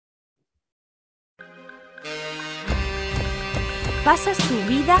¿Pasas tu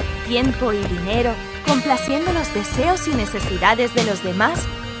vida, tiempo y dinero complaciendo los deseos y necesidades de los demás?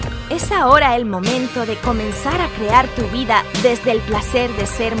 ¿Es ahora el momento de comenzar a crear tu vida desde el placer de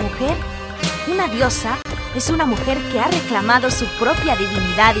ser mujer? Una diosa es una mujer que ha reclamado su propia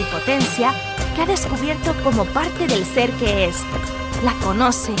divinidad y potencia, que ha descubierto como parte del ser que es. La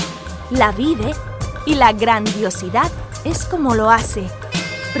conoce, la vive y la grandiosidad es como lo hace.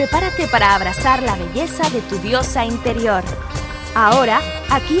 Prepárate para abrazar la belleza de tu diosa interior. Ahora,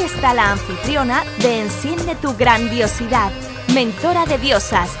 aquí está la anfitriona de Enciende tu Grandiosidad, mentora de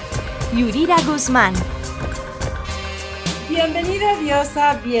diosas, Yurira Guzmán. Bienvenida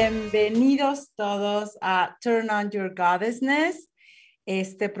diosa, bienvenidos todos a Turn on Your Goddessness,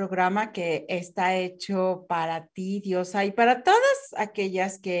 este programa que está hecho para ti, diosa, y para todas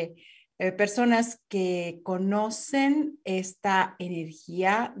aquellas personas que conocen esta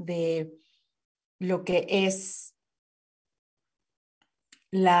energía de lo que es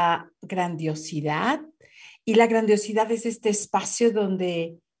la grandiosidad. Y la grandiosidad es este espacio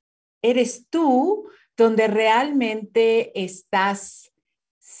donde eres tú, donde realmente estás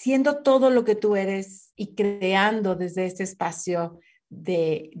siendo todo lo que tú eres y creando desde este espacio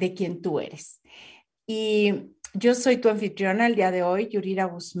de quien tú eres. Y yo soy tu anfitriona el día de hoy, Yurira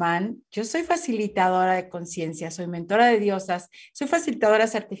Guzmán. Yo soy facilitadora de conciencia, soy mentora de diosas, soy facilitadora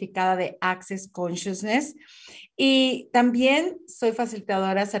certificada de Access Consciousness y también soy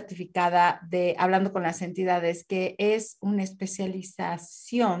facilitadora certificada de Hablando con las Entidades, que es una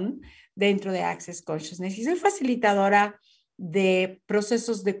especialización dentro de Access Consciousness. Y soy facilitadora de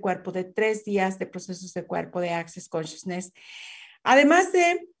procesos de cuerpo, de 3 días de procesos de cuerpo de Access Consciousness. Además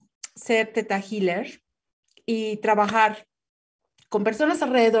de ser Theta Healer y trabajar con personas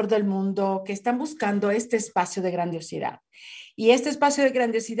alrededor del mundo que están buscando este espacio de grandiosidad. Y este espacio de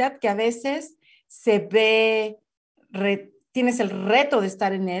grandiosidad que a veces se ve, tienes el reto de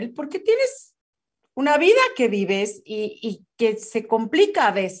estar en él porque tienes una vida que vives y que se complica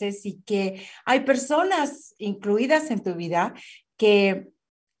a veces y que hay personas incluidas en tu vida que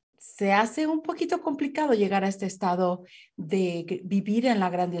se hace un poquito complicado llegar a este estado de vivir en la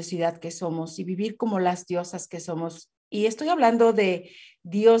grandiosidad que somos y vivir como las diosas que somos. Y estoy hablando de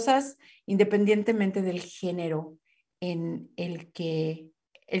diosas independientemente del género en el que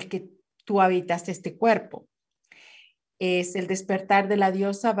tú habitas este cuerpo. Es el despertar de la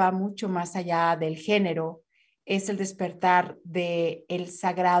diosa, va mucho más allá del género. Es el despertar del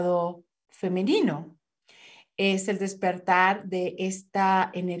sagrado femenino. Es el despertar de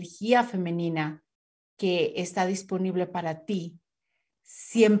esta energía femenina que está disponible para ti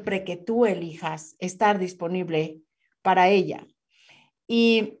siempre que tú elijas estar disponible para ella.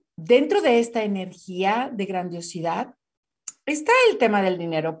 Y dentro de esta energía de grandiosidad está el tema del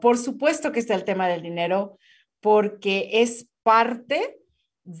dinero. Por supuesto que está el tema del dinero porque es parte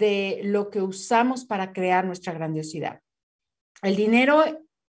de lo que usamos para crear nuestra grandiosidad. El dinero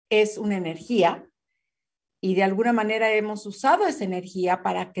es una energía y de alguna manera hemos usado esa energía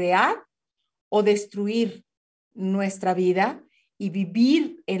para crear o destruir nuestra vida y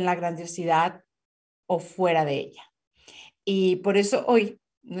vivir en la grandiosidad o fuera de ella. Y por eso hoy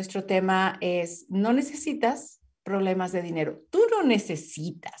nuestro tema es: no necesitas problemas de dinero. Tú no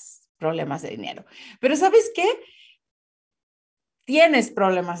necesitas problemas de dinero. Pero ¿sabes qué? Tienes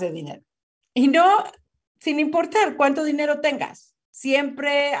problemas de dinero. Y no, sin importar cuánto dinero tengas.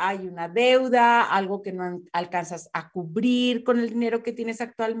 Siempre hay una deuda, algo que no alcanzas a cubrir con el dinero que tienes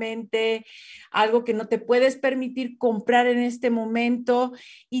actualmente, algo que no te puedes permitir comprar en este momento.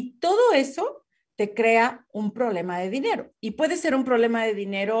 Y todo eso te crea un problema de dinero. Y puede ser un problema de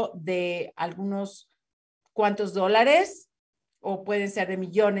dinero de algunos cuantos dólares, o pueden ser de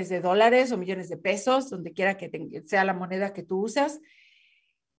millones de dólares o millones de pesos, donde quiera que sea la moneda que tú usas.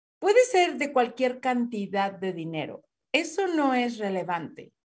 Puede ser de cualquier cantidad de dinero. Eso no es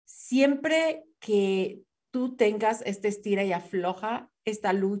relevante. Siempre que tú tengas esta estira y afloja,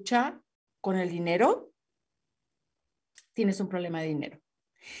 esta lucha con el dinero, tienes un problema de dinero.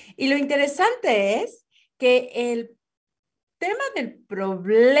 Y lo interesante es que el tema del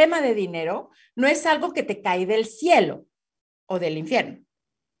problema de dinero no es algo que te cae del cielo o del infierno.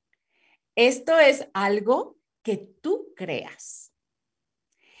 Esto es algo que tú creas.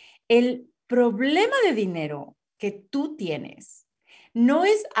 El problema de dinero que tú tienes no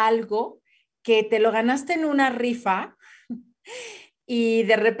es algo que te lo ganaste en una rifa y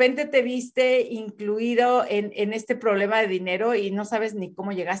de repente te viste incluido en este problema de dinero y no sabes ni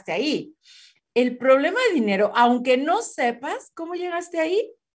cómo llegaste ahí. El problema de dinero, aunque no sepas cómo llegaste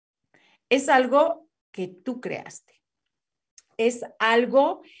ahí, es algo que tú creaste. Es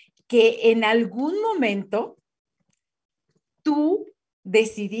algo que en algún momento tú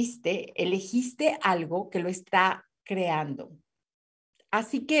decidiste, elegiste algo que lo está creando.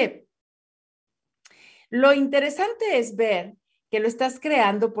 Así que lo interesante es ver que lo estás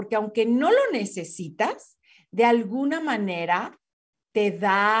creando porque aunque no lo necesitas, de alguna manera te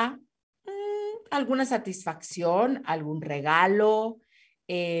da alguna satisfacción, algún regalo,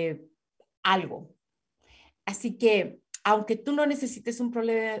 algo. Así que aunque tú no necesites un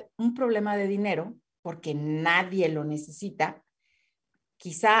problema de dinero, porque nadie lo necesita,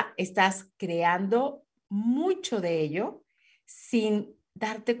 quizá estás creando mucho de ello sin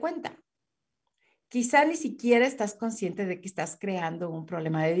darte cuenta. Quizá ni siquiera estás consciente de que estás creando un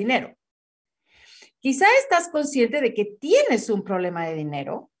problema de dinero. Quizá estás consciente de que tienes un problema de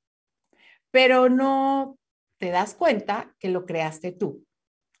dinero, pero no te das cuenta que lo creaste tú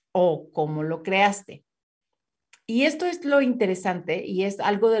o cómo lo creaste. Y esto es lo interesante y es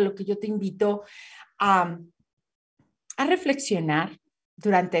algo de lo que yo te invito a reflexionar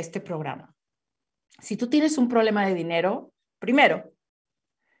durante este programa. Si tú tienes un problema de dinero, primero,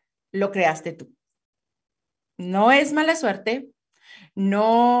 lo creaste tú. No es mala suerte,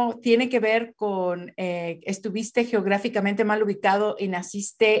 no tiene que ver con estuviste geográficamente mal ubicado y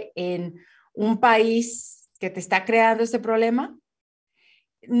naciste en un país que te está creando este problema.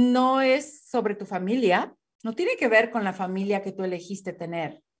 No es sobre tu familia, no tiene que ver con la familia que tú elegiste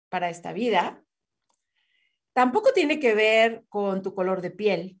tener para esta vida. Tampoco tiene que ver con tu color de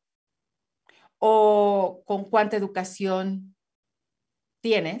piel o con cuánta educación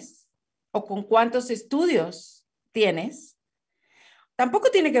tienes o con cuántos estudios tienes.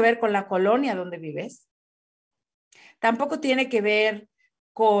 Tampoco tiene que ver con la colonia donde vives. Tampoco tiene que ver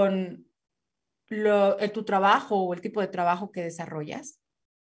con tu trabajo o el tipo de trabajo que desarrollas.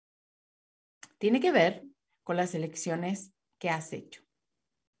 Tiene que ver con las elecciones que has hecho.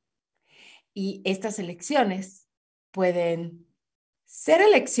 Y estas elecciones pueden ser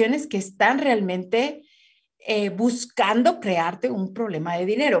elecciones que están realmente buscando crearte un problema de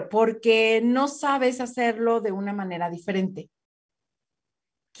dinero porque no sabes hacerlo de una manera diferente.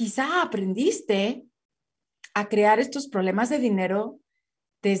 Quizá aprendiste a crear estos problemas de dinero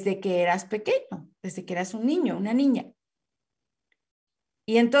desde que eras pequeño, desde que eras un niño, una niña.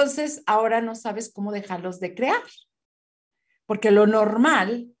 Y entonces ahora no sabes cómo dejarlos de crear, porque lo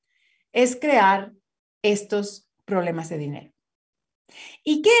normal es crear estos problemas de dinero.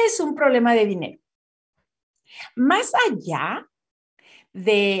 ¿Y qué es un problema de dinero? Más allá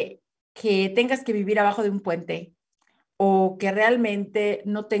de que tengas que vivir abajo de un puente o que realmente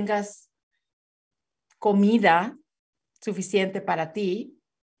no tengas comida suficiente para ti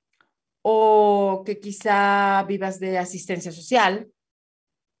o que quizá vivas de asistencia social.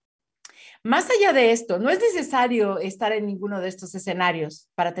 Más allá de esto, no es necesario estar en ninguno de estos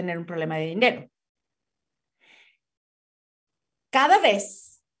escenarios para tener un problema de dinero. Cada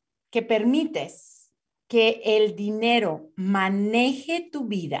vez que permites que el dinero maneje tu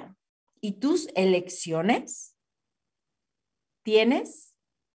vida y tus elecciones, tienes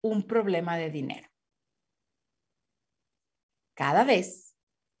un problema de dinero. Cada vez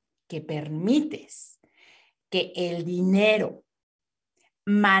que permites que el dinero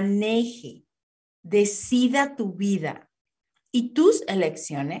maneje, decida tu vida y tus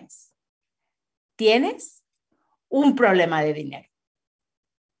elecciones, tienes un problema de dinero.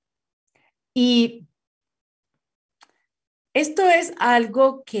 Y esto es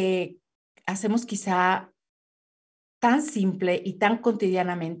algo que hacemos quizá tan simple y tan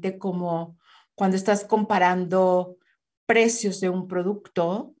cotidianamente como cuando estás comparando precios de un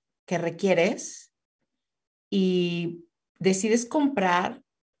producto que requieres y decides comprar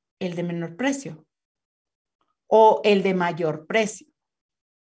el de menor precio o el de mayor precio.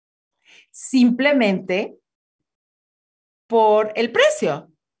 Simplemente por el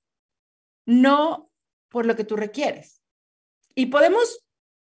precio, no por lo que tú requieres. Y podemos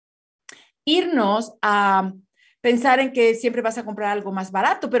irnos a pensar en que siempre vas a comprar algo más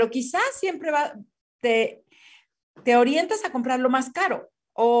barato, pero quizás siempre te orientas a comprar lo más caro.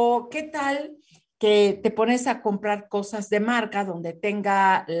 ¿O qué tal que te pones a comprar cosas de marca donde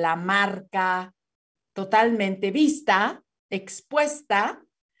tenga la marca totalmente vista, expuesta,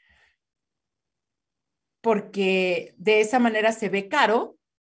 porque de esa manera se ve caro?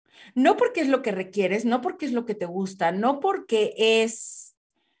 No porque es lo que requieres, no porque es lo que te gusta, no porque es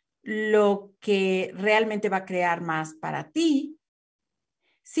lo que realmente va a crear más para ti,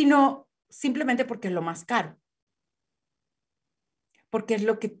 sino simplemente porque es lo más caro, porque es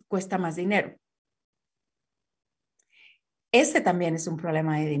lo que cuesta más dinero. Ese también es un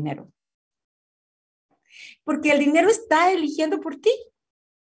problema de dinero, porque el dinero está eligiendo por ti.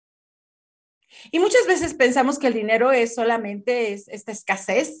 Y muchas veces pensamos que el dinero es solamente esta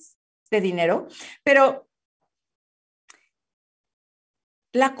escasez de dinero, pero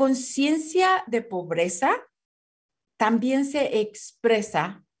la conciencia de pobreza también se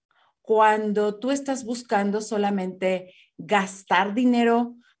expresa cuando tú estás buscando solamente gastar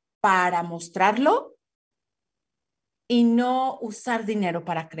dinero para mostrarlo y no usar dinero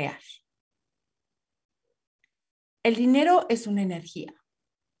para crear. El dinero es una energía.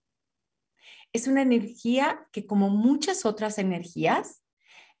 Es una energía que, como muchas otras energías,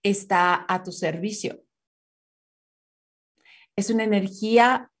 está a tu servicio. Es una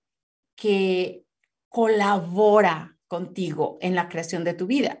energía que colabora contigo en la creación de tu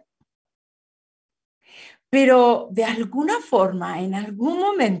vida. Pero de alguna forma, en algún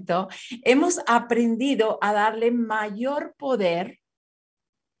momento, hemos aprendido a darle mayor poder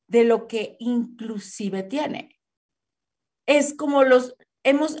de lo que inclusive tiene. Es como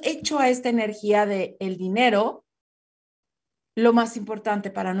hemos hecho a esta energía del dinero lo más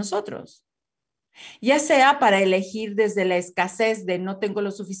importante para nosotros. Ya sea para elegir desde la escasez de no tengo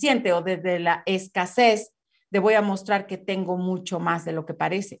lo suficiente o desde la escasez de voy a mostrar que tengo mucho más de lo que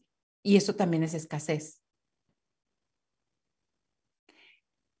parece. Y eso también es escasez.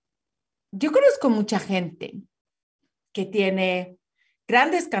 Yo conozco mucha gente que tiene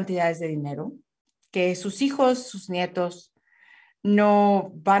grandes cantidades de dinero, que sus hijos, sus nietos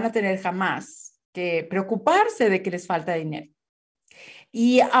no van a tener jamás que preocuparse de que les falta dinero.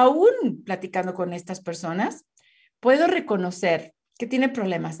 Y aún platicando con estas personas, puedo reconocer que tienen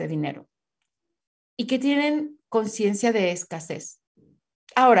problemas de dinero y que tienen conciencia de escasez.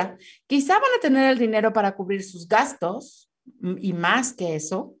 Ahora, quizá van a tener el dinero para cubrir sus gastos y más que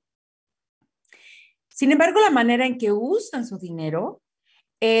eso. Sin embargo, la manera en que usan su dinero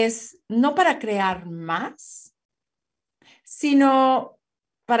es no para crear más, sino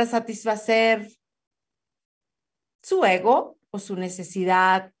para satisfacer su ego o su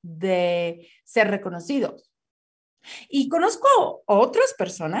necesidad de ser reconocidos. Y conozco otras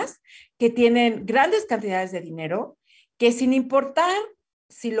personas que tienen grandes cantidades de dinero que, sin importar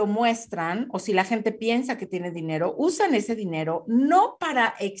si lo muestran o si la gente piensa que tiene dinero, usan ese dinero no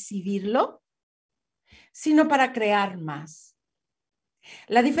para exhibirlo, sino para crear más.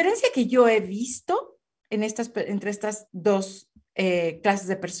 La diferencia que yo he visto entre estas dos clases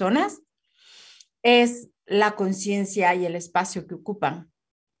de personas es la conciencia y el espacio que ocupan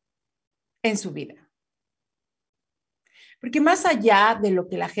en su vida. Porque más allá de lo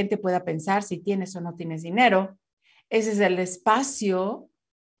que la gente pueda pensar, si tienes o no tienes dinero, ese es el espacio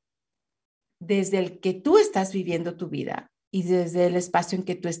desde el que tú estás viviendo tu vida y desde el espacio en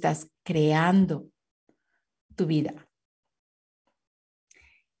que tú estás creando tu vida.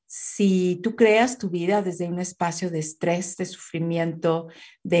 Si tú creas tu vida desde un espacio de estrés, de sufrimiento,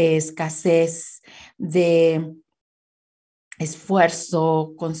 de escasez, de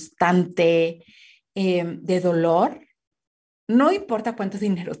esfuerzo constante, de dolor, no importa cuánto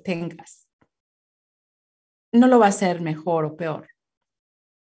dinero tengas, no lo va a hacer mejor o peor.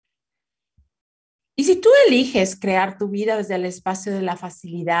 Y si tú eliges crear tu vida desde el espacio de la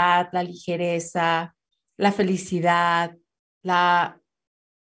facilidad, la ligereza, la felicidad, la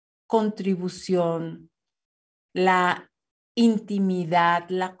contribución, la intimidad,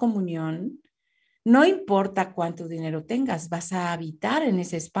 la comunión, no importa cuánto dinero tengas, vas a habitar en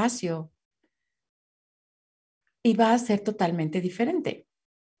ese espacio y va a ser totalmente diferente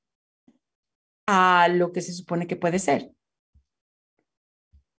a lo que se supone que puede ser.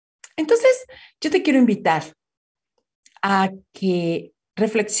 Entonces, yo te quiero invitar a que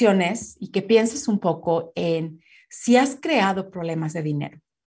reflexiones y que pienses un poco en si has creado problemas de dinero.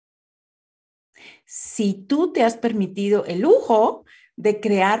 Si tú te has permitido el lujo de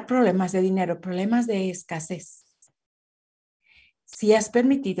crear problemas de dinero, problemas de escasez. Si has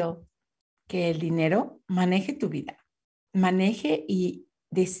permitido que el dinero maneje tu vida, maneje y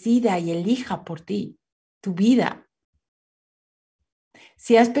decida y elija por ti tu vida.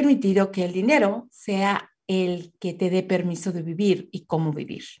 Si has permitido que el dinero sea el que te dé permiso de vivir y cómo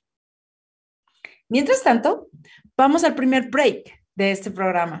vivir. Mientras tanto, vamos al primer break de este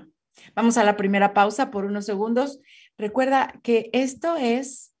programa. Vamos a la primera pausa por unos segundos. Recuerda que esto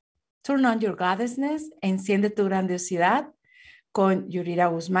es Turn on Your Goddessness, Enciende tu Grandiosidad, con Yurira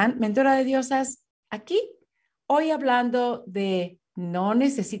Guzmán, mentora de diosas, aquí, hoy hablando de no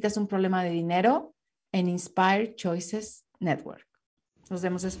necesitas un problema de dinero en Inspired Choices Network. Nos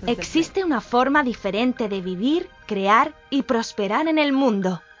vemos después. Existe una forma diferente de vivir, crear y prosperar en el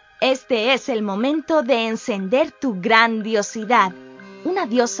mundo. Este es el momento de encender tu grandiosidad. Una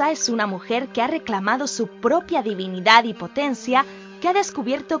diosa es una mujer que ha reclamado su propia divinidad y potencia que ha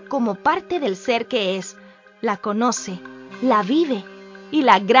descubierto como parte del ser que es, la conoce, la vive, y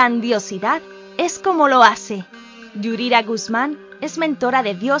la grandiosidad es como lo hace. Yurira Guzmán es mentora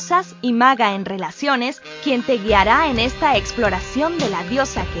de diosas y maga en relaciones, quien te guiará en esta exploración de la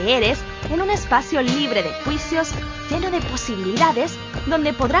diosa que eres en un espacio libre de juicios, lleno de posibilidades,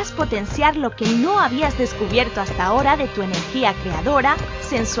 donde podrás potenciar lo que no habías descubierto hasta ahora de tu energía creadora,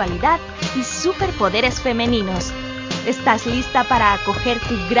 sensualidad y superpoderes femeninos. ¿Estás lista para acoger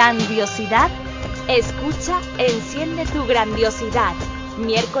tu grandiosidad? Escucha Enciende tu Grandiosidad,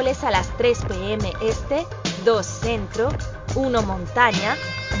 miércoles a las 3 p.m. Este, 2 Centro, 1 Montaña,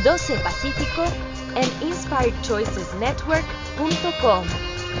 12 Pacífico, en inspiredchoicesnetwork.com.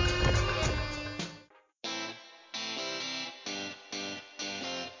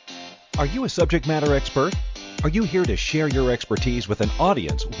 Are you a subject matter expert? Are you here to share your expertise with an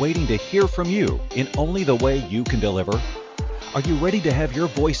audience waiting to hear from you in only the way you can deliver? Are you ready to have your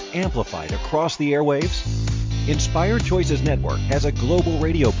voice amplified across the airwaves? Inspired Choices Network has a global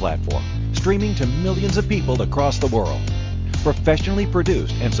radio platform streaming to millions of people across the world. Professionally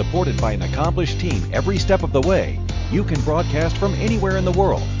produced and supported by an accomplished team every step of the way, you can broadcast from anywhere in the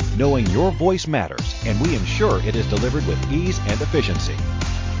world, knowing your voice matters, and we ensure it is delivered with ease and efficiency.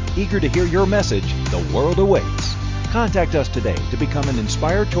 Eager to hear your message, the world awaits. Contact us today to become an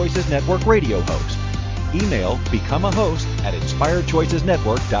Inspired Choices Network radio host. Email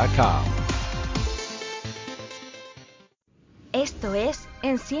becomeahost@inspiredchoicesnetwork.com. Esto es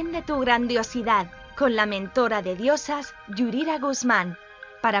Enciende tu Grandiosidad con la mentora de diosas Yurira Guzmán.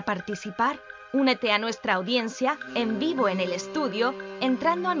 Para participar, únete a nuestra audiencia en vivo en el estudio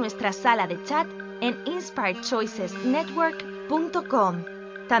entrando a nuestra sala de chat en inspiredchoicesnetwork.com.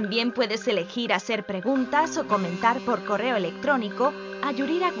 También puedes elegir hacer preguntas o comentar por correo electrónico a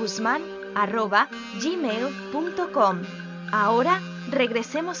yuriraguzman@gmail.com. Ahora,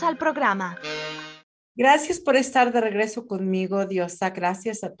 regresemos al programa. Gracias por estar de regreso conmigo, diosa.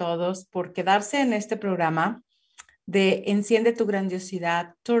 Gracias a todos por quedarse en este programa de Enciende tu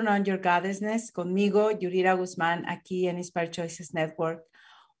Grandiosidad, Turn on Your Goddessness, conmigo, Yurira Guzmán, aquí en Inspired Choices Network.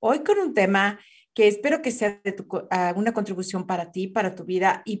 Hoy con un tema que espero que sea de una contribución para ti, para tu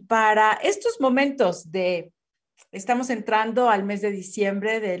vida y para estos momentos estamos entrando al mes de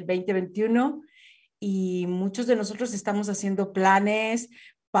diciembre del 2021 y muchos de nosotros estamos haciendo planes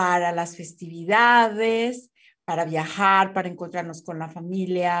para las festividades, para viajar, para encontrarnos con la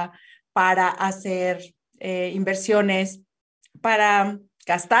familia, para hacer inversiones, para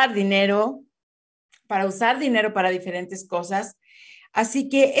gastar dinero, para usar dinero para diferentes cosas. Así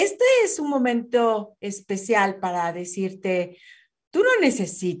que este es un momento especial para decirte, tú no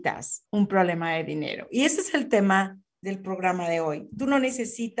necesitas un problema de dinero. Y ese es el tema del programa de hoy. Tú no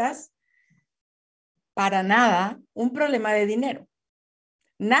necesitas para nada un problema de dinero.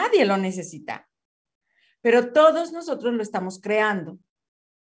 Nadie lo necesita, pero todos nosotros lo estamos creando.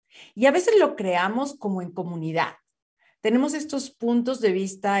 Y a veces lo creamos como en comunidad. Tenemos estos puntos de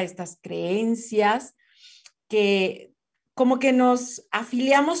vista, estas creencias que como que nos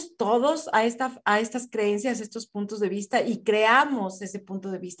afiliamos todos a estas creencias, estos puntos de vista y creamos ese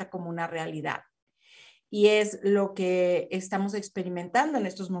punto de vista como una realidad. Y es lo que estamos experimentando en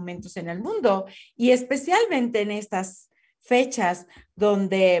estos momentos en el mundo y especialmente en estas fechas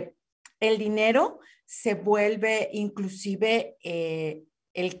donde el dinero se vuelve inclusive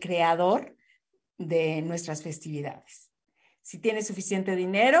el creador de nuestras festividades. Si tienes suficiente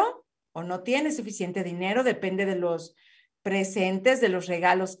dinero o no tienes suficiente dinero, depende de los presentes, de los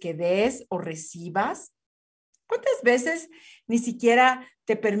regalos que des o recibas. ¿Cuántas veces ni siquiera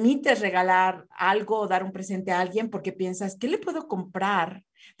te permites regalar algo o dar un presente a alguien porque piensas, ¿qué le puedo comprar?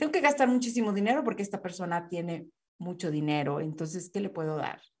 Tengo que gastar muchísimo dinero porque esta persona tiene mucho dinero, entonces, ¿qué le puedo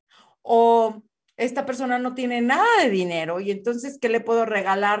dar? O esta persona no tiene nada de dinero y entonces, ¿qué le puedo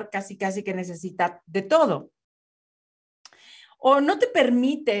regalar? Casi que necesita de todo. O no te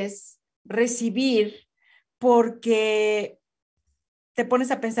permites recibir porque te pones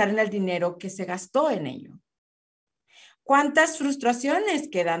a pensar en el dinero que se gastó en ello. ¿Cuántas frustraciones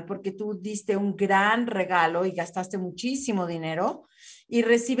quedan porque tú diste un gran regalo y gastaste muchísimo dinero y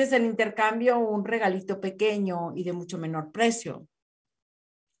recibes en intercambio un regalito pequeño y de mucho menor precio?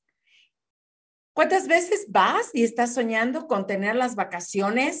 ¿Cuántas veces vas y estás soñando con tener las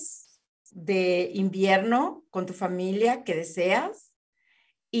vacaciones de invierno con tu familia que deseas?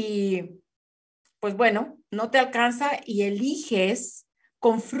 Y pues bueno, no te alcanza y eliges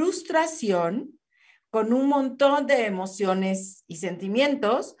con frustración, con un montón de emociones y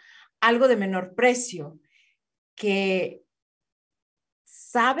sentimientos, algo de menor precio, que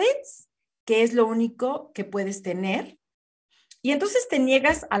sabes que es lo único que puedes tener Y entonces te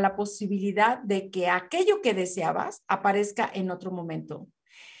niegas a la posibilidad de que aquello que deseabas aparezca en otro momento.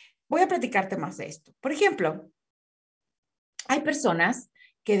 Voy a platicarte más de esto. Por ejemplo, hay personas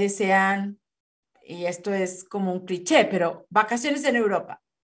que desean, y esto es como un cliché, pero vacaciones en Europa,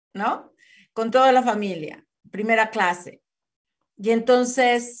 ¿no? Con toda la familia, primera clase. Y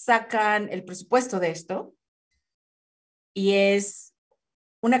entonces sacan el presupuesto de esto y es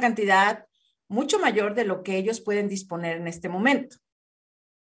una cantidad mucho mayor de lo que ellos pueden disponer en este momento.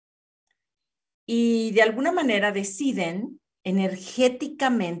 Y de alguna manera deciden,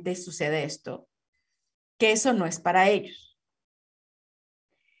 energéticamente sucede esto, que eso no es para ellos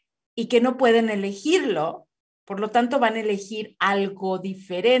y que no pueden elegirlo, por lo tanto van a elegir algo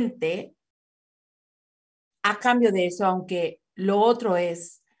diferente a cambio de eso, aunque lo otro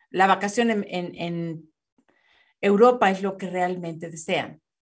es la vacación en Europa es lo que realmente desean.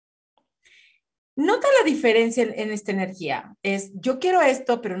 Nota la diferencia en esta energía. Es, yo quiero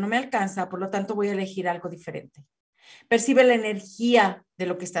esto, pero no me alcanza, por lo tanto voy a elegir algo diferente. Percibe la energía de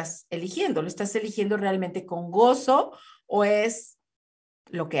lo que estás eligiendo. ¿Lo estás eligiendo realmente con gozo o es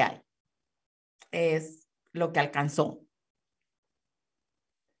lo que hay? Es lo que alcanzó.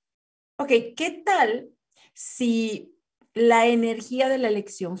 Ok, ¿qué tal si la energía de la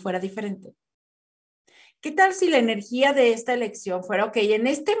elección fuera diferente? ¿Qué tal si la energía de esta elección fuera, ok, en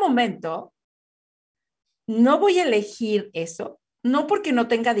este momento no voy a elegir eso, no porque no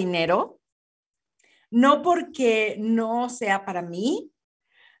tenga dinero, no porque no sea para mí,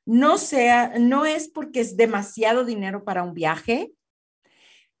 no es porque es demasiado dinero para un viaje,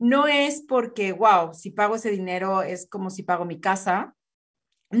 no es porque, wow, si pago ese dinero es como si pago mi casa,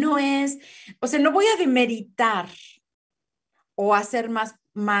 no es, o sea, no voy a demeritar o hacer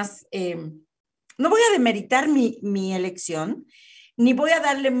no voy a demeritar mi elección, ni voy a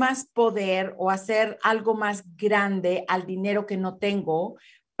darle más poder o hacer algo más grande al dinero que no tengo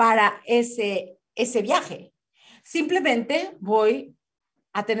para ese viaje. Simplemente voy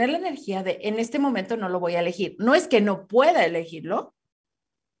a tener la energía de en este momento no lo voy a elegir. No es que no pueda elegirlo,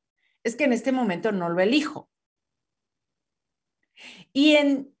 es que en este momento no lo elijo. Y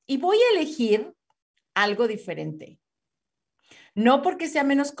voy a elegir algo diferente. No porque sea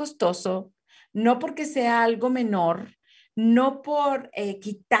menos costoso, no porque sea algo menor, no por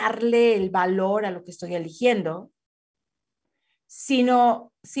quitarle el valor a lo que estoy eligiendo,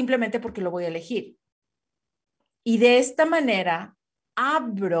 sino simplemente porque lo voy a elegir. Y de esta manera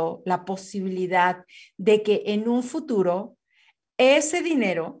abro la posibilidad de que en un futuro ese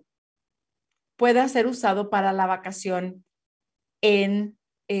dinero pueda ser usado para la vacación en,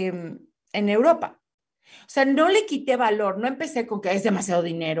 en Europa. O sea, no le quité valor, no empecé con que es demasiado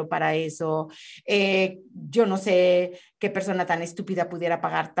dinero para eso. Yo no sé qué persona tan estúpida pudiera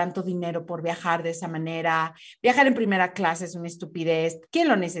pagar tanto dinero por viajar de esa manera. Viajar en primera clase es una estupidez. ¿Quién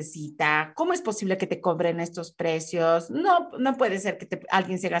lo necesita? ¿Cómo es posible que te cobren estos precios? No, no puede ser que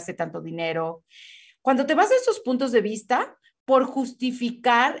alguien se gaste tanto dinero. Cuando te vas a esos puntos de vista, por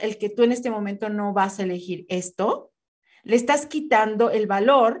justificar el que tú en este momento no vas a elegir esto, le estás quitando el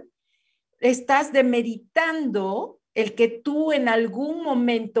valor, estás demeritando el que tú en algún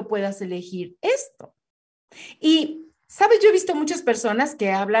momento puedas elegir esto. Y, ¿sabes? Yo he visto muchas personas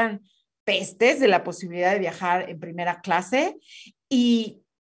que hablan pestes de la posibilidad de viajar en primera clase y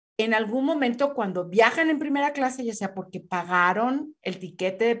en algún momento cuando viajan en primera clase, ya sea porque pagaron el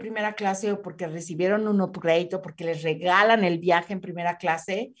tiquete de primera clase o porque recibieron un upgrade o porque les regalan el viaje en primera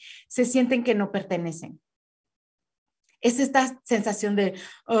clase, se sienten que no pertenecen. Es esta sensación de,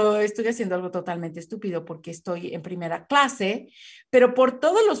 oh, estoy haciendo algo totalmente estúpido porque estoy en primera clase, pero por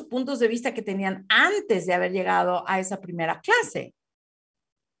todos los puntos de vista que tenían antes de haber llegado a esa primera clase.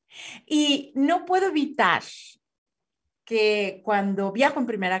 Y no puedo evitar que cuando viajo en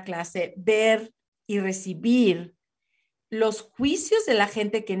primera clase, ver y recibir los juicios de la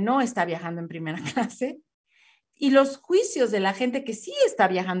gente que no está viajando en primera clase y los juicios de la gente que sí está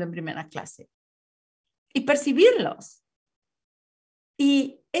viajando en primera clase y percibirlos.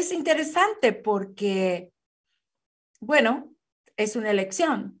 Y es interesante porque, bueno, es una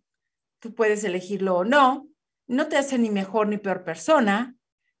elección. Tú puedes elegirlo o no. No te hace ni mejor ni peor persona.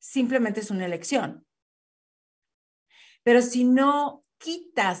 Simplemente es una elección. Pero si no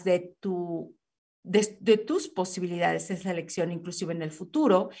quitas de tus posibilidades esa elección, inclusive en el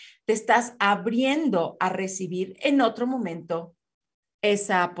futuro, te estás abriendo a recibir en otro momento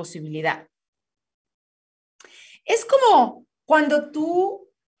esa posibilidad. Es como cuando tú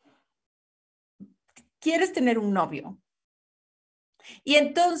quieres tener un novio y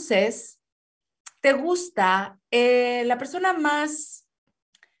entonces te gusta la persona más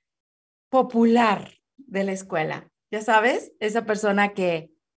popular de la escuela Ya sabes, esa persona que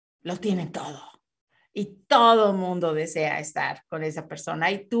lo tiene todo y todo mundo desea estar con esa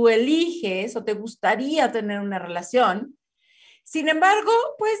persona y tú eliges o te gustaría tener una relación. Sin embargo,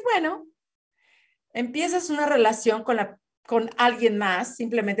 pues bueno, empiezas una relación con alguien más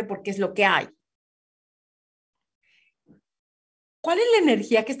simplemente porque es lo que hay. ¿Cuál es la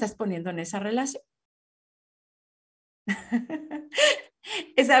energía que estás poniendo en esa relación?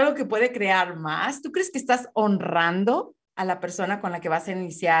 ¿Es algo que puede crear más? ¿Tú crees que estás honrando a la persona con la que vas a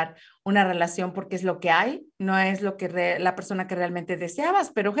iniciar una relación porque es lo que hay? No es lo que la persona que realmente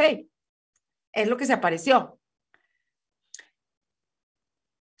deseabas, pero hey, es lo que se apareció.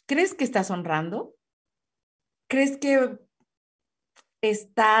 ¿Crees que estás honrando? ¿Crees que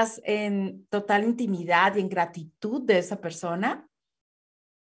estás en total intimidad y en gratitud de esa persona?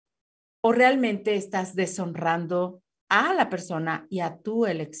 ¿O realmente estás deshonrando a la persona y a tu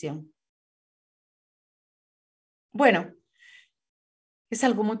elección? Bueno, es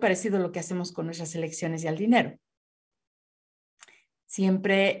algo muy parecido a lo que hacemos con nuestras elecciones y al dinero.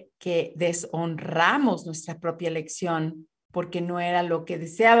 Siempre que deshonramos nuestra propia elección porque no era lo que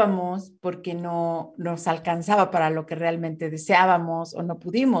deseábamos, porque no nos alcanzaba para lo que realmente deseábamos o no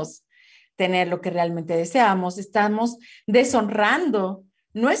pudimos tener lo que realmente deseábamos, estamos deshonrando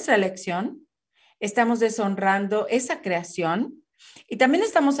nuestra elección, estamos deshonrando esa creación y también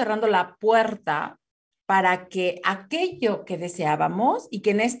estamos cerrando la puerta para que aquello que deseábamos y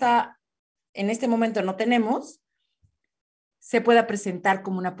que en este momento no tenemos, se pueda presentar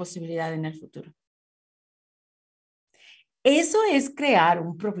como una posibilidad en el futuro. Eso es crear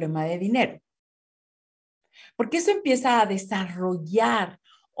un problema de dinero, porque eso empieza a desarrollar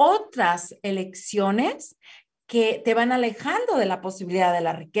otras elecciones que te van alejando de la posibilidad de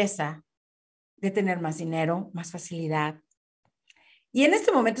la riqueza, de tener más dinero, más facilidad. Y en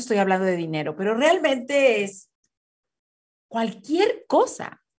este momento estoy hablando de dinero, pero realmente es cualquier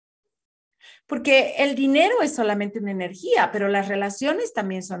cosa. Porque el dinero es solamente una energía, pero las relaciones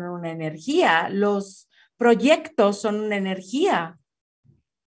también son una energía. Los proyectos son una energía.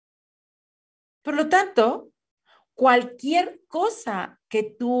 Por lo tanto, cualquier cosa que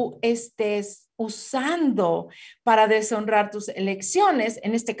tú estés usando para deshonrar tus elecciones,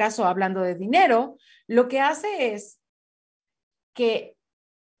 en este caso hablando de dinero, lo que hace es que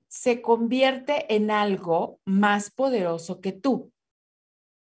se convierte en algo más poderoso que tú.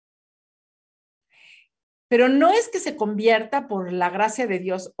 Pero no es que se convierta por la gracia de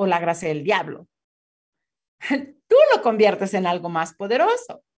Dios o la gracia del diablo. Tú lo conviertes en algo más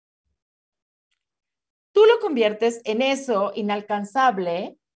poderoso. Tú lo conviertes en eso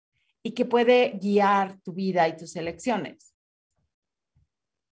inalcanzable y que puede guiar tu vida y tus elecciones.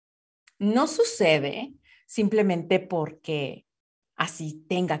 No sucede simplemente porque así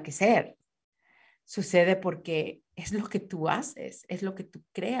tenga que ser. Sucede porque es lo que tú haces, es lo que tú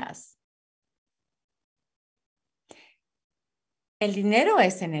creas. El dinero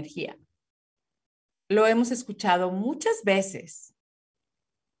es energía. Lo hemos escuchado muchas veces.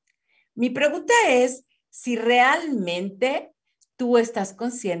 Mi pregunta es si realmente tú estás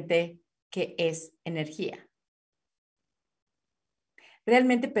consciente que es energía.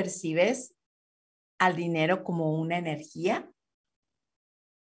 ¿Realmente percibes al dinero como una energía?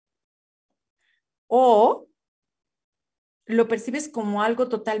 ¿O lo percibes como algo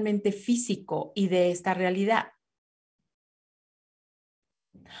totalmente físico y de esta realidad?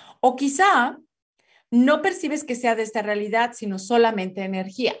 O quizá no percibes que sea de esta realidad, sino solamente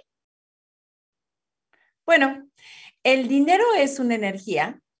energía. Bueno, el dinero es una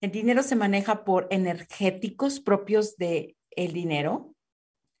energía. El dinero se maneja por energéticos propios del dinero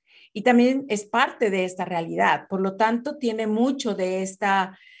y también es parte de esta realidad. Por lo tanto, tiene mucho de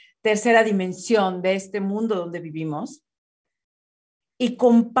esta tercera dimensión, de este mundo donde vivimos y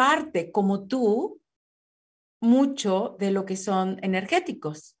comparte como tú mucho de lo que son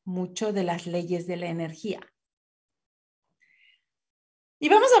energéticos, mucho de las leyes de la energía. Y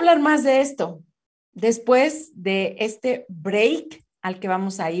vamos a hablar más de esto después de este break al que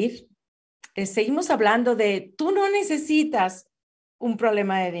vamos a ir. Seguimos hablando de tú no necesitas un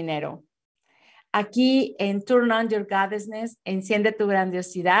problema de dinero. Aquí en Turn On Your Goddessness, enciende tu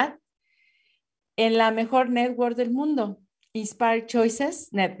grandiosidad en la mejor network del mundo, Inspired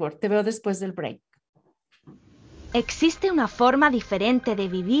Choices Network. Te veo después del break. Existe una forma diferente de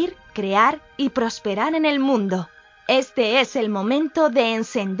vivir, crear y prosperar en el mundo. Este es el momento de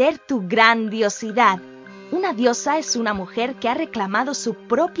encender tu grandiosidad. Una diosa es una mujer que ha reclamado su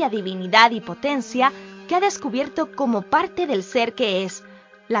propia divinidad y potencia, que ha descubierto como parte del ser que es.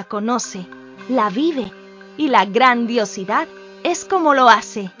 La conoce, la vive y la grandiosidad es como lo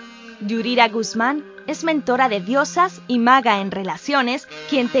hace. Yurira Guzmán es mentora de diosas y maga en relaciones,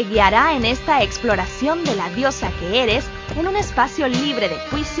 quien te guiará en esta exploración de la diosa que eres en un espacio libre de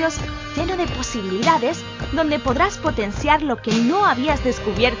juicios, lleno de posibilidades, donde podrás potenciar lo que no habías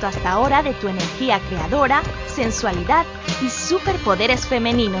descubierto hasta ahora de tu energía creadora, sensualidad y superpoderes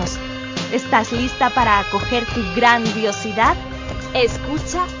femeninos. ¿Estás lista para acoger tu grandiosidad?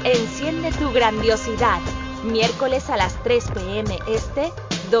 Escucha Enciende tu Grandiosidad, miércoles a las 3 p.m. Este,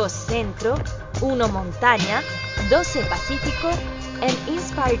 2 Centro, 1 Montaña, 12 Pacífico, en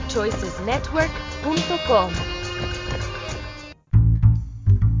inspiredchoicesnetwork.com.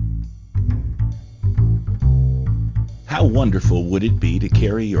 How wonderful would it be to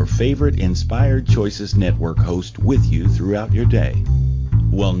carry your favorite Inspired Choices Network host with you throughout your day?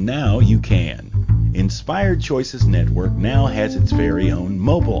 Well, now you can. Inspired Choices Network now has its very own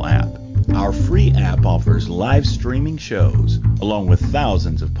mobile app. Our free app offers live streaming shows, along with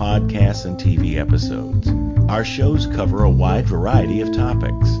thousands of podcasts and TV episodes. Our shows cover a wide variety of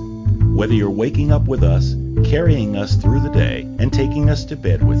topics. Whether you're waking up with us, carrying us through the day, and taking us to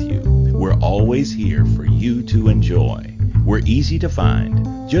bed with you, we're always here for you to enjoy. We're easy to find.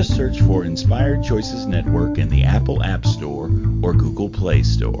 Just search for Inspired Choices Network in the Apple App Store or Google Play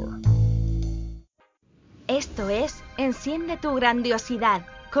Store. Esto es Enciende tu Grandiosidad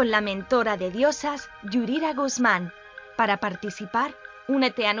con la mentora de diosas Yurira Guzmán. Para participar,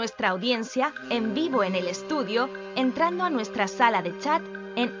 únete a nuestra audiencia en vivo en el estudio entrando a nuestra sala de chat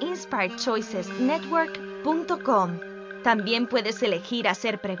en inspiredchoicesnetwork.com. También puedes elegir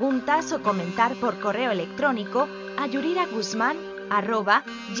hacer preguntas o comentar por correo electrónico a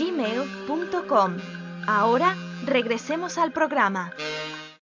yuriraguzman@gmail.com. Ahora regresemos al programa.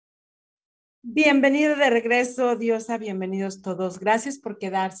 Bienvenido de regreso, diosa, bienvenidos todos. Gracias por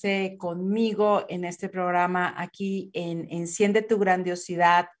quedarse conmigo en este programa aquí en Enciende tu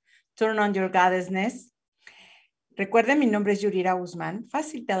Grandiosidad, Turn on Your Goddessness. Recuerden, mi nombre es Yurira Guzmán,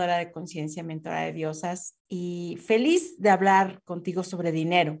 facilitadora de conciencia, mentora de diosas y feliz de hablar contigo sobre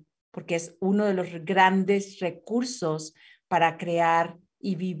dinero, porque es uno de los grandes recursos para crear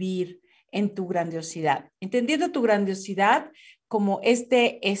y vivir en tu grandiosidad. Entendiendo tu grandiosidad como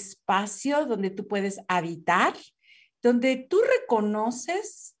este espacio donde tú puedes habitar, donde tú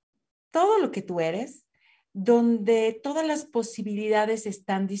reconoces todo lo que tú eres, donde todas las posibilidades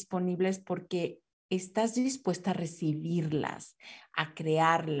están disponibles porque estás dispuesta a recibirlas, a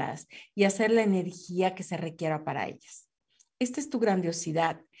crearlas y a hacer la energía que se requiera para ellas. Esta es tu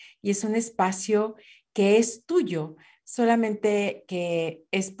grandiosidad y es un espacio que es tuyo, solamente que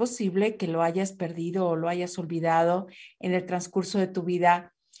es posible que lo hayas perdido o lo hayas olvidado en el transcurso de tu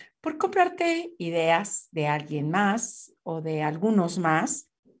vida por comprarte ideas de alguien más o de algunos más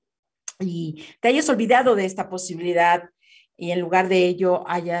y te hayas olvidado de esta posibilidad y en lugar de ello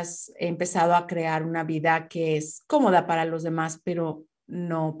hayas empezado a crear una vida que es cómoda para los demás, pero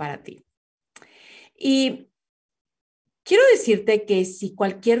no para ti. Y quiero decirte que si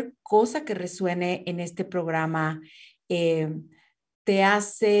cualquier cosa que resuene en este programa te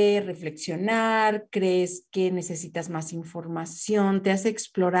hace reflexionar, crees que necesitas más información, te hace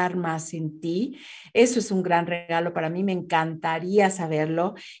explorar más en ti, eso es un gran regalo para mí, me encantaría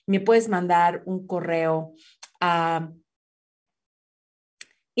saberlo. Me puedes mandar un correo a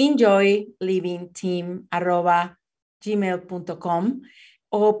enjoylivingteam@gmail.com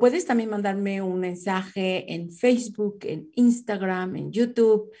o puedes también mandarme un mensaje en Facebook, en Instagram, en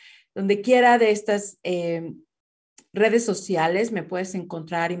YouTube, donde quiera de estas redes sociales me puedes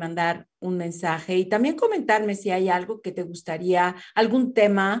encontrar y mandar un mensaje y también comentarme si hay algo que te gustaría, algún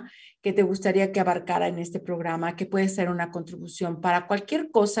tema que te gustaría que abarcara en este programa, que puede ser una contribución para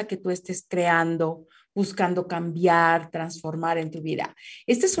cualquier cosa que tú estés creando, buscando cambiar, transformar en tu vida.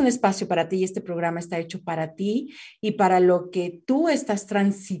 Este es un espacio para ti y este programa está hecho para ti y para lo que tú estás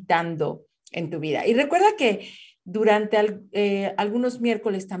transitando en tu vida. Y recuerda que durante algunos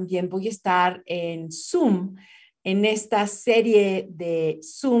miércoles también voy a estar en Zoom, en esta serie de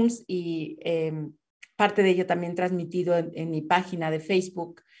Zooms y parte de ello también transmitido en mi página de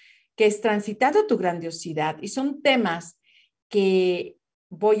Facebook, que es Transitando tu Grandiosidad. Y son temas que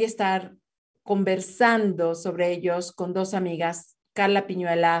voy a estar conversando sobre ellos con dos amigas, Carla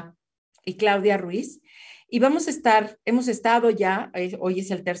Piñuela y Claudia Ruiz. Y hemos estado ya, hoy es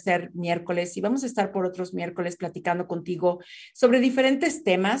el tercer miércoles, y vamos a estar por otros miércoles platicando contigo sobre diferentes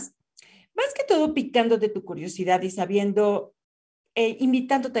temas. Más que todo picándote tu curiosidad y sabiendo,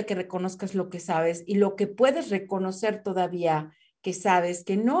 invitándote a que reconozcas lo que sabes y lo que puedes reconocer todavía que sabes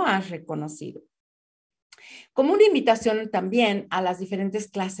que no has reconocido. como una invitación también a las diferentes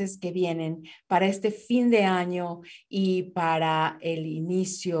clases que vienen para este fin de año y para el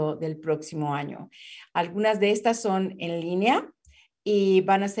inicio del próximo año. Algunas de estas son en línea y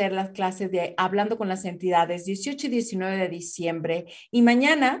van a ser las clases de Hablando con las Entidades 18 y 19 de diciembre. Y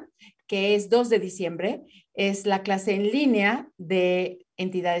mañana, que es 2 de diciembre, es la clase en línea de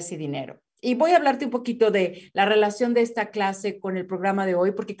Entidades y Dinero. Y voy a hablarte un poquito de la relación de esta clase con el programa de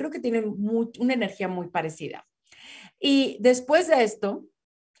hoy, porque creo que tienen una energía muy parecida. Y después de esto,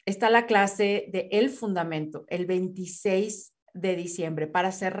 está la clase de El Fundamento, el 26 de diciembre.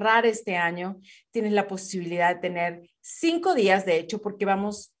 Para cerrar este año, tienes la posibilidad de tener 5 días, de hecho, porque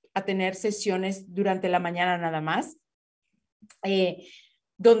vamos a tener sesiones durante la mañana nada más,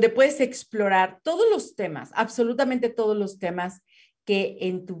 donde puedes explorar todos los temas, absolutamente todos los temas que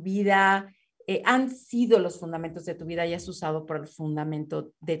en tu vida han sido los fundamentos de tu vida y has usado por el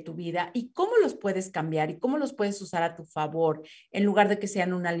fundamento de tu vida y cómo los puedes cambiar y cómo los puedes usar a tu favor en lugar de que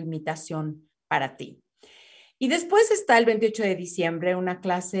sean una limitación para ti. Y después está el 28 de diciembre, una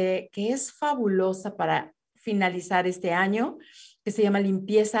clase que es fabulosa para finalizar este año, que se llama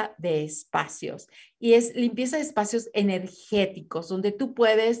limpieza de espacios. Y es limpieza de espacios energéticos, donde tú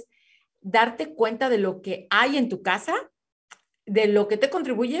puedes darte cuenta de lo que hay en tu casa, de lo que te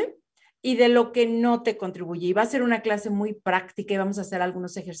contribuye y de lo que no te contribuye. Y va a ser una clase muy práctica y vamos a hacer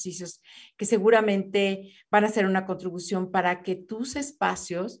algunos ejercicios que seguramente van a ser una contribución para que tus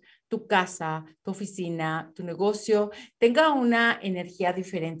espacios, tu casa, tu oficina, tu negocio, tenga una energía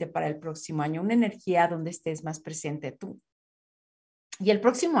diferente para el próximo año, una energía donde estés más presente tú. Y el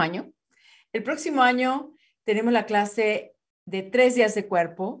próximo año tenemos la clase de 3 días de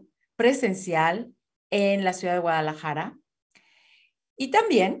cuerpo presencial en la ciudad de Guadalajara. Y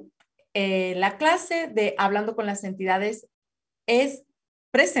también la clase de Hablando con las Entidades es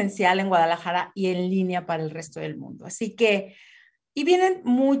presencial en Guadalajara y en línea para el resto del mundo. Así que, y vienen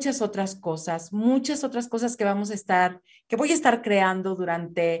muchas otras cosas que voy a estar creando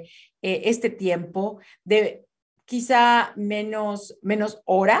durante este tiempo de quizá menos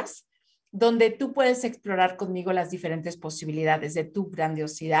horas, donde tú puedes explorar conmigo las diferentes posibilidades de tu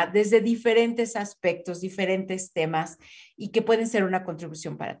grandiosidad desde diferentes aspectos, diferentes temas y que pueden ser una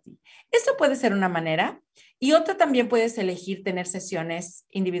contribución para ti. Esto puede ser una manera y otra también puedes elegir tener sesiones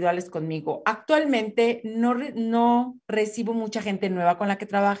individuales conmigo. Actualmente no recibo mucha gente nueva con la que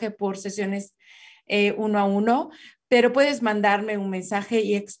trabaje por sesiones 1 a 1, pero puedes mandarme un mensaje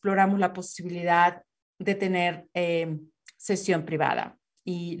y exploramos la posibilidad de tener sesión privada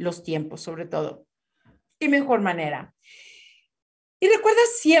y los tiempos, sobre todo. Y mejor manera. Y recuerda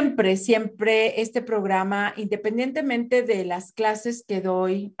siempre este programa, independientemente de las clases que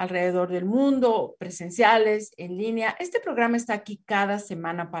doy alrededor del mundo, presenciales, en línea, este programa está aquí cada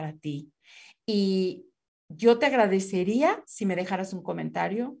semana para ti. Y yo te agradecería si me dejaras un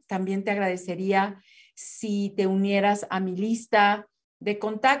comentario. También te agradecería si te unieras a mi lista de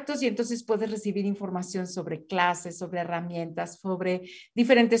contactos y entonces puedes recibir información sobre clases, sobre herramientas, sobre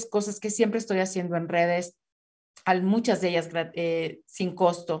diferentes cosas que siempre estoy haciendo en redes, muchas de ellas sin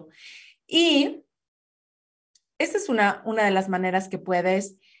costo. Y esta es una de las maneras que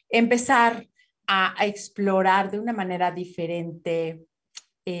puedes empezar a explorar de una manera diferente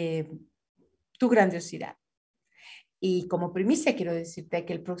tu grandiosidad. Y como primicia quiero decirte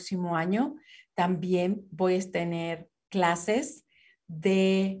que el próximo año también voy a tener clases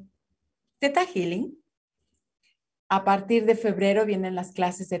de Theta Healing. A partir de febrero vienen las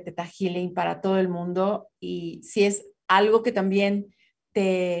clases de Theta Healing para todo el mundo y si es algo que también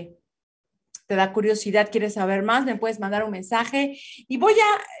te da curiosidad, quieres saber más, me puedes mandar un mensaje y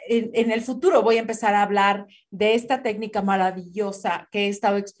en el futuro voy a empezar a hablar de esta técnica maravillosa que he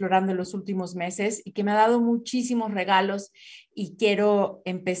estado explorando en los últimos meses y que me ha dado muchísimos regalos y quiero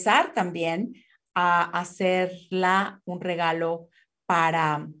empezar también a hacerla un regalo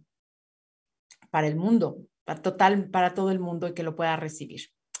para el mundo, para todo el mundo y que lo pueda recibir.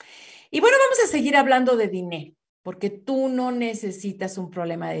 Y bueno, vamos a seguir hablando de dinero, porque tú no necesitas un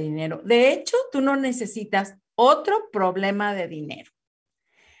problema de dinero. De hecho, tú no necesitas otro problema de dinero,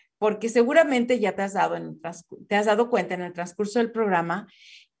 porque seguramente ya te has dado cuenta en el transcurso del programa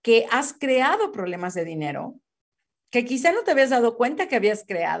que has creado problemas de dinero, que quizá no te habías dado cuenta que habías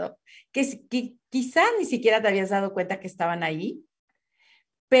creado, que quizá ni siquiera te habías dado cuenta que estaban ahí,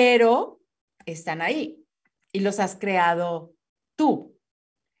 pero están ahí y los has creado tú.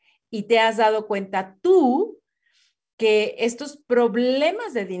 Y te has dado cuenta tú que estos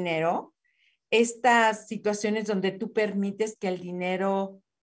problemas de dinero, estas situaciones donde tú permites que el dinero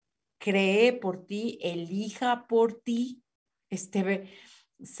cree por ti, elija por ti,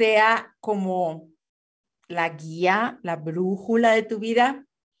 sea como la guía, la brújula de tu vida,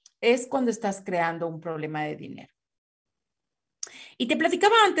 es cuando estás creando un problema de dinero. Y te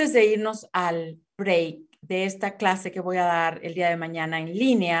platicaba antes de irnos al break de esta clase que voy a dar el día de mañana en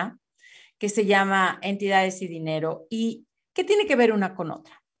línea, que se llama Entidades y Dinero, y que tiene que ver una con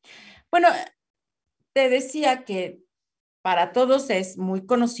otra. Bueno, te decía que para todos es muy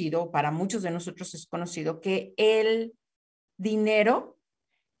conocido, para muchos de nosotros es conocido, que el dinero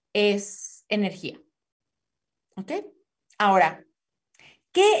es energía. ¿Ok? Ahora,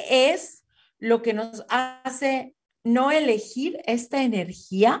 ¿qué es lo que nos hace no elegir esta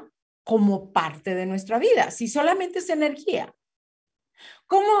energía como parte de nuestra vida? Si solamente es energía.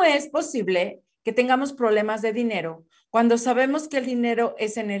 ¿Cómo es posible que tengamos problemas de dinero cuando sabemos que el dinero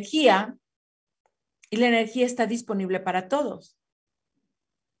es energía y la energía está disponible para todos?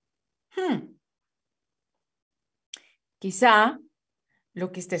 Quizá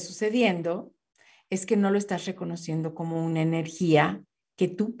lo que esté sucediendo es que no lo estás reconociendo como una energía que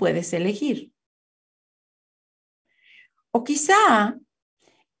tú puedes elegir. O quizá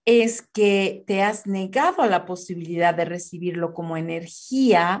es que te has negado a la posibilidad de recibirlo como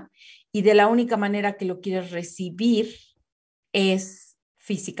energía y de la única manera que lo quieres recibir es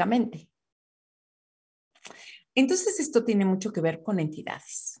físicamente. Entonces, esto tiene mucho que ver con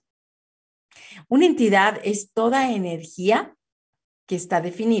entidades. Una entidad es toda energía que está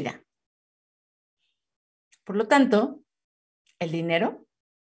definida. Por lo tanto, el dinero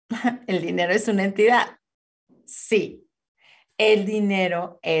es una entidad. Sí, el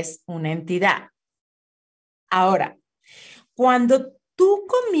dinero es una entidad. Ahora, cuando tú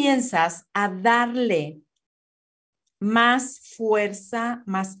comienzas a darle más fuerza,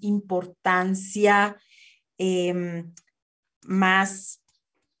 más importancia, más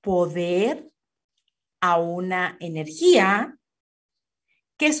poder a una energía,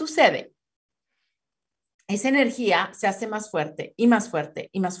 ¿qué sucede? Esa energía se hace más fuerte y más fuerte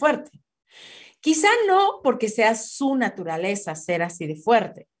y más fuerte. Quizá no porque sea su naturaleza ser así de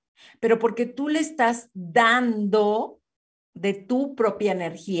fuerte, pero porque tú le estás dando de tu propia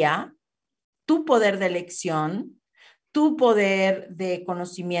energía, tu poder de elección, tu poder de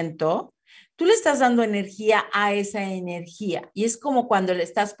conocimiento, tú le estás dando energía a esa energía. Y es como cuando le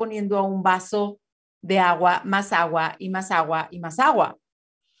estás poniendo a un vaso de agua, más agua y más agua y más agua.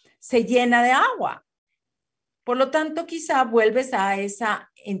 Se llena de agua. Por lo tanto, quizá vuelves a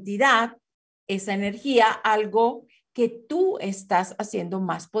esa entidad, esa energía, algo que tú estás haciendo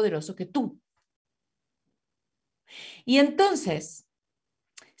más poderoso que tú. Y entonces,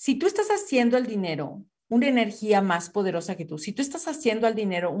 si tú estás haciendo el dinero una energía más poderosa que tú, si tú estás haciendo al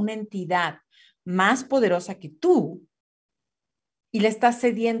dinero una entidad más poderosa que tú y le estás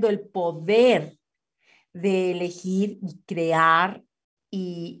cediendo el poder de elegir y crear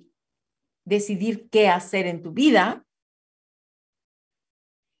y decidir qué hacer en tu vida,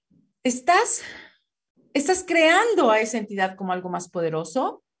 estás creando a esa entidad como algo más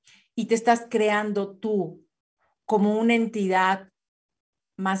poderoso y te estás creando tú como una entidad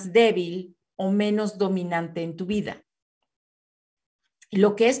más débil o menos dominante en tu vida. Y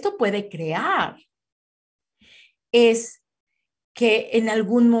lo que esto puede crear es que en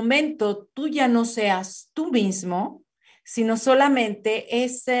algún momento tú ya no seas tú mismo, sino solamente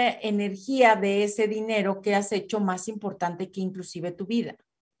esa energía de ese dinero que has hecho más importante que inclusive tu vida.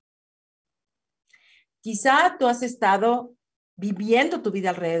 Quizá tú has estado viviendo tu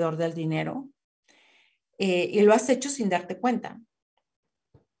vida alrededor del dinero y lo has hecho sin darte cuenta.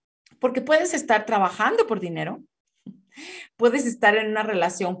 Porque puedes estar trabajando por dinero, puedes estar en una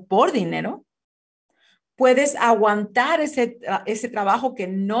relación por dinero, puedes aguantar ese trabajo que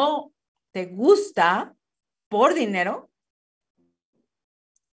no te gusta por dinero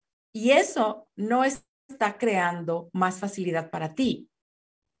y eso no está creando más facilidad para ti.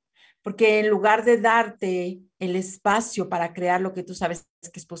 Porque en lugar de darte el espacio para crear lo que tú sabes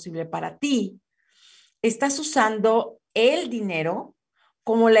que es posible para ti, estás usando el dinero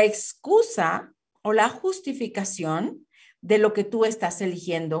como la excusa o la justificación de lo que tú estás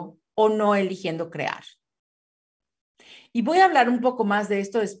eligiendo o no eligiendo crear. Y voy a hablar un poco más de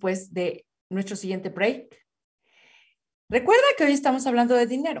esto después de nuestro siguiente break. Recuerda que hoy estamos hablando de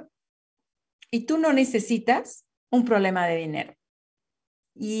dinero y tú no necesitas un problema de dinero.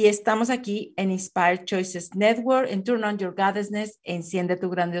 Y estamos aquí en Inspired Choices Network, en Turn On Your Goddessness, enciende tu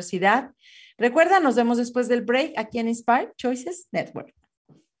grandiosidad. Recuerda, nos vemos después del break aquí en Inspired Choices Network.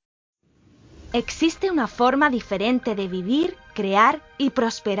 Existe una forma diferente de vivir, crear y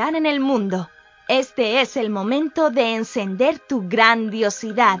prosperar en el mundo. Este es el momento de encender tu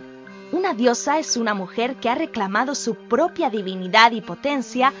grandiosidad. Una diosa es una mujer que ha reclamado su propia divinidad y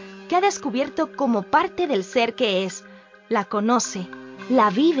potencia que ha descubierto como parte del ser que es, la conoce, la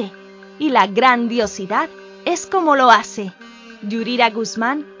vive y la grandiosidad es como lo hace. Yurira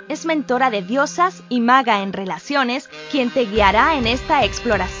Guzmán es mentora de diosas y maga en relaciones, quien te guiará en esta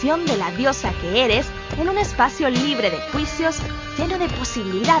exploración de la diosa que eres en un espacio libre de juicios, lleno de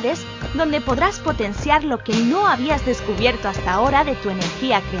posibilidades, donde podrás potenciar lo que no habías descubierto hasta ahora de tu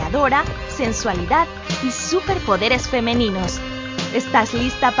energía creadora, sensualidad y superpoderes femeninos. ¿Estás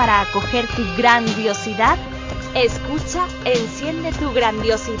lista para acoger tu grandiosidad? Escucha Enciende tu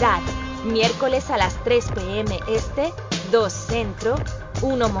grandiosidad, miércoles a las 3 p.m. Este, 2 Centro,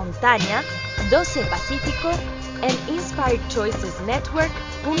 1 Montaña, 12 Pacífico, en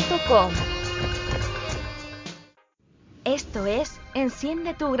inspiredchoicesnetwork.com. Esto es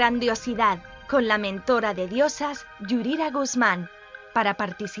Enciende tu grandiosidad con la mentora de diosas Yurira Guzmán. Para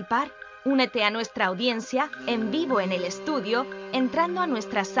participar, únete a nuestra audiencia en vivo en el estudio entrando a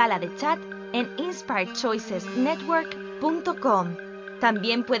nuestra sala de chat en inspiredchoicesnetwork.com.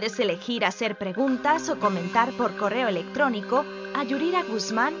 También puedes elegir hacer preguntas o comentar por correo electrónico a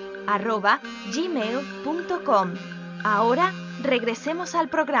yuriraguzman@gmail.com. Ahora, regresemos al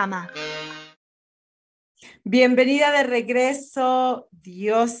programa. Bienvenida de regreso,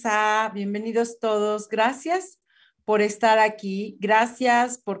 diosa. Bienvenidos todos. Gracias por estar aquí.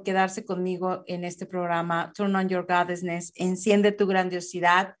 Gracias por quedarse conmigo en este programa Turn on Your Goddessness. Enciende tu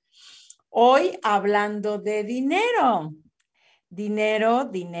grandiosidad. Hoy hablando de dinero. Dinero,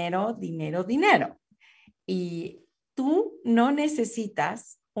 dinero, dinero, dinero. Y tú no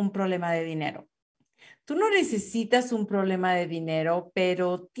necesitas un problema de dinero. Tú no necesitas un problema de dinero,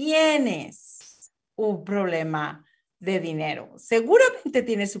 pero tienes un problema de dinero. Seguramente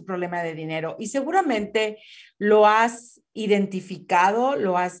tienes un problema de dinero y seguramente lo has identificado,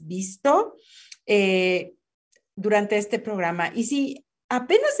 lo has visto durante este programa. Y si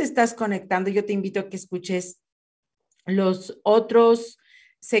apenas estás conectando, yo te invito a que escuches los otros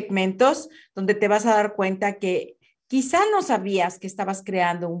segmentos donde te vas a dar cuenta que quizá no sabías que estabas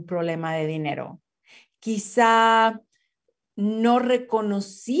creando un problema de dinero. Quizá no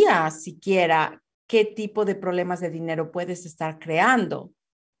reconocías siquiera qué tipo de problemas de dinero puedes estar creando.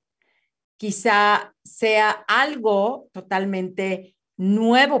 Quizá sea algo totalmente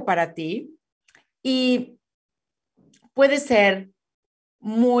nuevo para ti y puede ser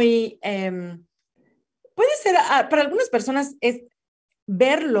muy... puede ser, para algunas personas, es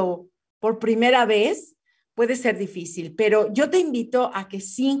verlo por primera vez puede ser difícil, pero yo te invito a que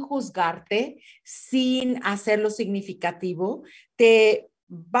sin juzgarte, sin hacerlo significativo, te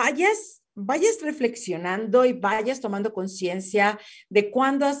vayas reflexionando y vayas tomando conciencia de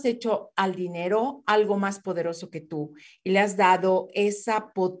cuándo has hecho al dinero algo más poderoso que tú y le has dado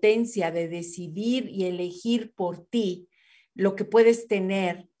esa potencia de decidir y elegir por ti lo que puedes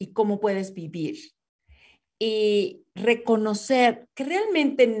tener y cómo puedes vivir. Y reconocer que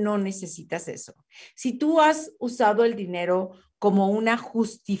realmente no necesitas eso. Si tú has usado el dinero como una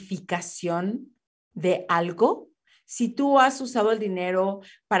justificación de algo, si tú has usado el dinero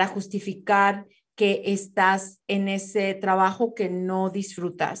para justificar que estás en ese trabajo que no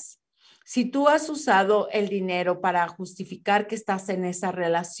disfrutas, si tú has usado el dinero para justificar que estás en esa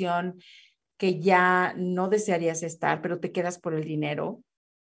relación que ya no desearías estar, pero te quedas por el dinero,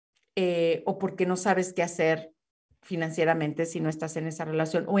 o porque no sabes qué hacer financieramente si no estás en esa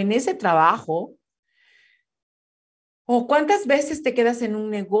relación o en ese trabajo, o cuántas veces te quedas en un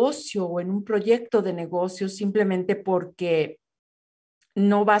negocio o en un proyecto de negocio simplemente porque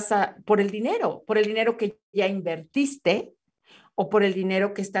no vas por el dinero que ya invertiste o por el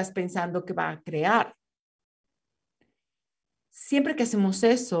dinero que estás pensando que va a crear. Siempre que hacemos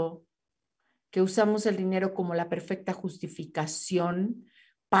eso, que usamos el dinero como la perfecta justificación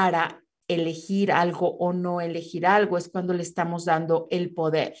para elegir algo o no elegir algo, es cuando le estamos dando el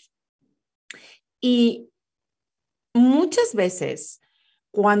poder. Y muchas veces,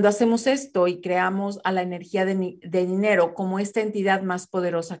 cuando hacemos esto y creamos a la energía de dinero como esta entidad más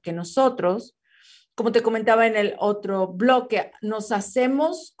poderosa que nosotros, como te comentaba en el otro bloque, nos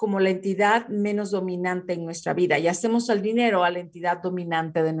hacemos como la entidad menos dominante en nuestra vida y hacemos al dinero a la entidad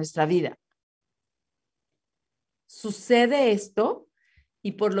dominante de nuestra vida. Sucede esto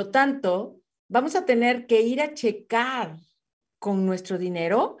y por lo tanto vamos a tener que ir a checar con nuestro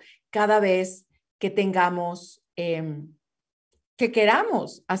dinero cada vez que tengamos, que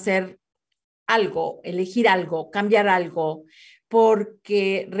queramos hacer algo, elegir algo, cambiar algo,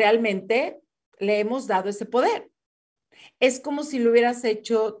 porque realmente le hemos dado ese poder. Es como si lo hubieras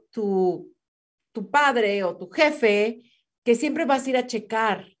hecho tu padre o tu jefe, que siempre vas a ir a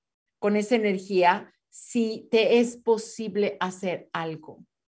checar con esa energía si te es posible hacer algo.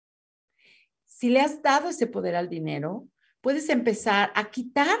 Si le has dado ese poder al dinero, puedes empezar a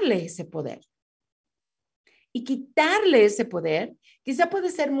quitarle ese poder. Y quitarle ese poder quizá puede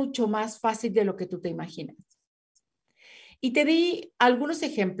ser mucho más fácil de lo que tú te imaginas. Y te di algunos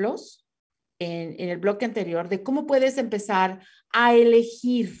ejemplos en el bloque anterior de cómo puedes empezar a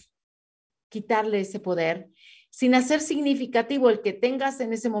elegir quitarle ese poder sin hacer significativo el que tengas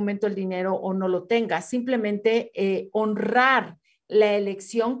en ese momento el dinero o no lo tengas, simplemente honrar la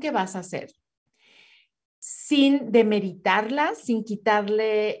elección que vas a hacer sin demeritarla, sin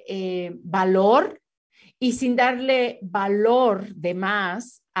quitarle valor y sin darle valor de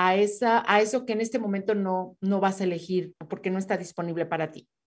más a eso que en este momento no vas a elegir porque no está disponible para ti.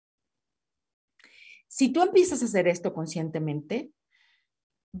 Si tú empiezas a hacer esto conscientemente,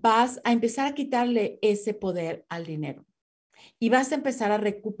 vas a empezar a quitarle ese poder al dinero y vas a empezar a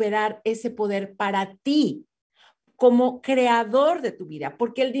recuperar ese poder para ti como creador de tu vida,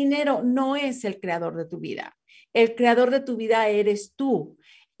 porque el dinero no es el creador de tu vida. El creador de tu vida eres tú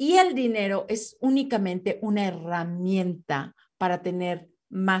y el dinero es únicamente una herramienta para tener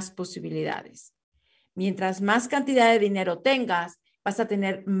más posibilidades. Mientras más cantidad de dinero tengas, vas a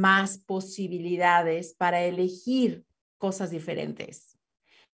tener más posibilidades para elegir cosas diferentes.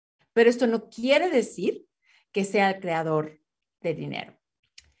 Pero esto no quiere decir que sea el creador de dinero.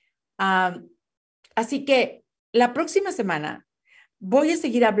 Así que la próxima semana voy a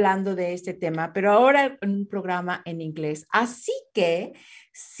seguir hablando de este tema, pero ahora en un programa en inglés. Así que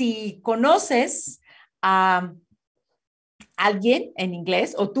si conoces a alguien en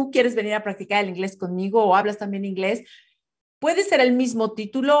inglés o tú quieres venir a practicar el inglés conmigo o hablas también inglés, puede ser el mismo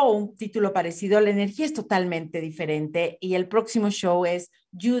título o un título parecido. La energía es totalmente diferente y el próximo show es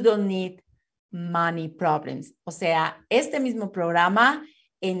You Don't Need Money Problems. O sea, este mismo programa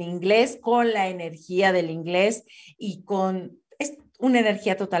en inglés con la energía del inglés y es una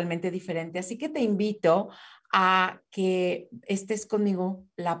energía totalmente diferente. Así que te invito a que estés conmigo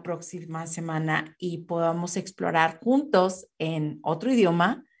la próxima semana y podamos explorar juntos en otro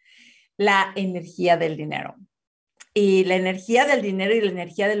idioma la energía del dinero. Y la energía del dinero y la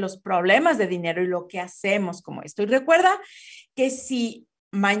energía de los problemas de dinero y lo que hacemos como esto. Y recuerda que si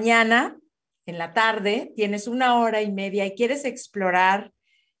mañana en la tarde tienes 1 hora y media y quieres explorar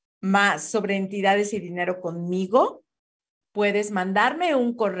más sobre entidades y dinero conmigo, puedes mandarme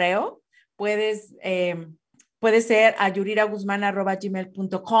un correo, puede ser a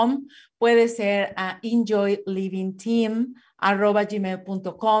yuriraguzman@gmail.com, puede ser a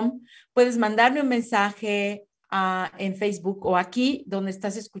enjoylivingteam@gmail.com, puedes mandarme un mensaje en Facebook o aquí donde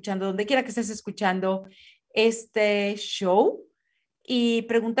estás escuchando, donde quiera que estés escuchando este show y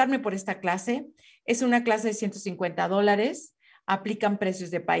preguntarme por esta clase. Es una clase de $150. Aplican precios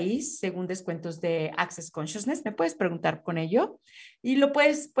de país según descuentos de Access Consciousness. Me puedes preguntar con ello y lo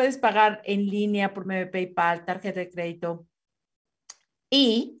puedes pagar en línea por medio de PayPal, tarjeta de crédito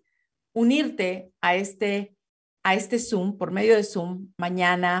y unirte a este Zoom por medio de Zoom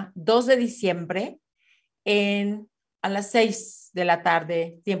mañana 2 de diciembre a las 6 de la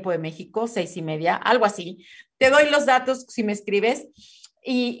tarde, tiempo de México, 6:30, algo así. Te doy los datos si me escribes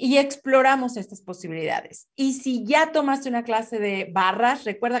y exploramos estas posibilidades. Y si ya tomaste una clase de barras,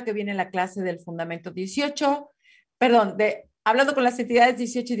 recuerda que viene la clase del Fundamento 18, hablando con las entidades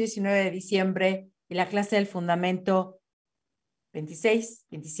 18 y 19 de diciembre y la clase del Fundamento 26,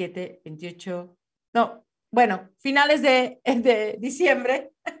 27, 28, finales de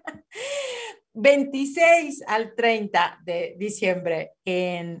diciembre. 26 al 30 de diciembre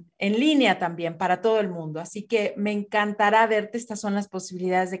en línea también para todo el mundo. Así que me encantará verte. Estas son las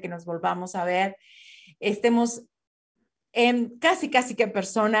posibilidades de que nos volvamos a ver. Estemos casi que en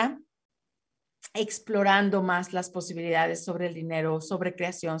persona, explorando más las posibilidades sobre el dinero, sobre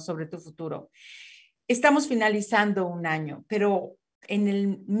creación, sobre tu futuro. Estamos finalizando un año, pero en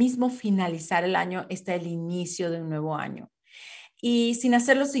el mismo finalizar el año está el inicio de un nuevo año. Y sin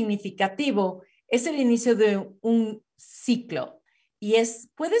hacerlo significativo, es el inicio de un ciclo y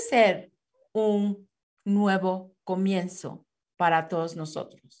puede ser un nuevo comienzo para todos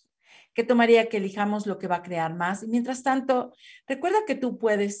nosotros. ¿Qué tomaría que elijamos lo que va a crear más? Y mientras tanto, recuerda que tú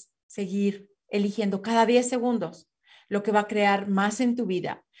puedes seguir eligiendo cada 10 segundos lo que va a crear más en tu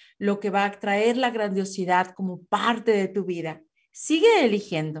vida, lo que va a traer la grandiosidad como parte de tu vida. Sigue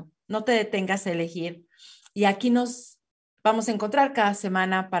eligiendo, no te detengas a elegir. Y aquí nos vamos a encontrar cada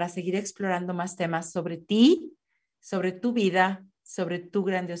semana para seguir explorando más temas sobre ti, sobre tu vida, sobre tu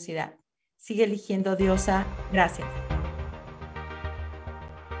grandiosidad. Sigue eligiendo, diosa. Gracias.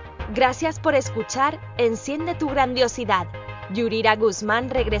 Gracias por escuchar Enciende tu grandiosidad. Yurira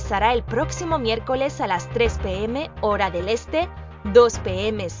Guzmán regresará el próximo miércoles a las 3 p.m. hora del Este, 2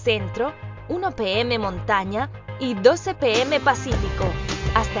 p.m. Centro, 1 p.m. montaña y 12 p.m. Pacífico.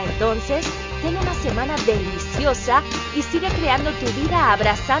 Hasta entonces, ten una semana deliciosa y sigue creando tu vida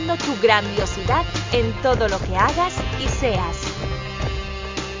abrazando tu grandiosidad en todo lo que hagas y seas.